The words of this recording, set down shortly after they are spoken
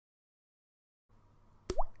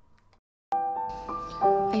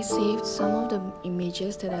I saved some of the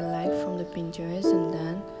images that I liked from the Pinterest, and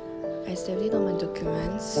then I saved it on my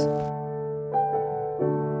documents.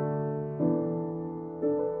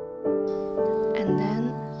 And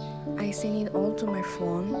then I sent it all to my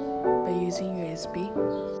phone by using USB.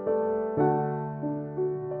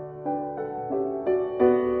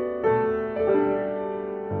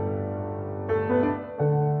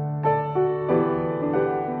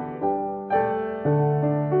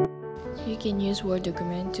 You can use Word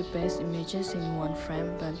document to paste images in one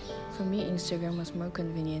frame, but for me Instagram was more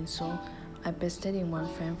convenient, so I pasted in one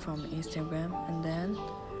frame from Instagram, and then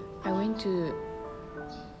I went to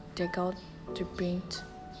take out to print.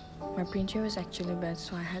 My printer was actually bad,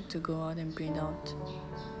 so I had to go out and print out.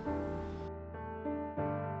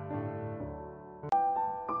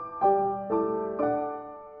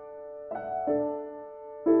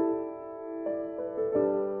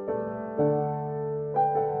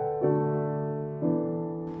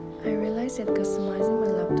 I realized that customizing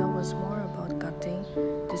my laptop was more about cutting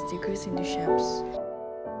the stickers into shapes.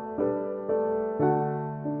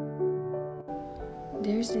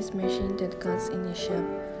 There's this machine that cuts in a shape,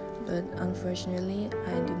 but unfortunately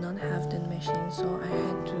I did not have that machine, so I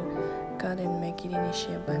had to cut and make it in a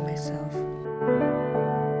shape by myself.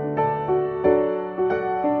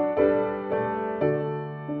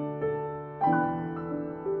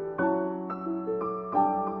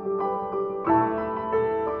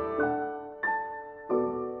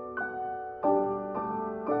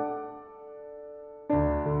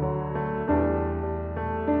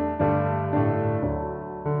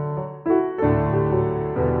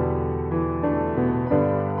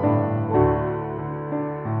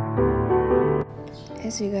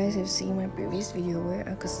 As you guys have seen my previous video where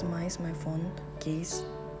I customized my phone case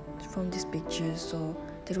from this picture, so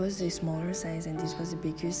that was the smaller size and this was the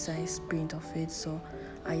bigger size print of it, so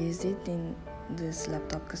I used it in this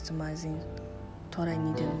laptop customizing. Thought I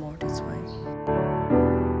needed more, that's why.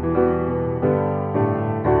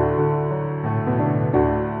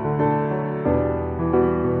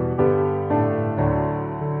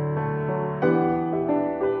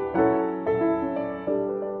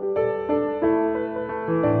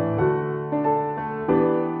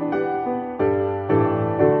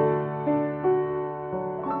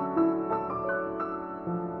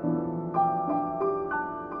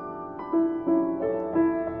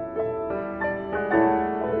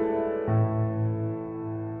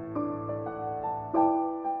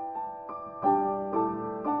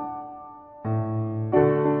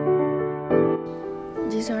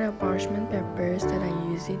 These are the parchment papers that I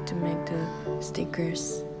use it to make the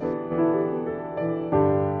stickers.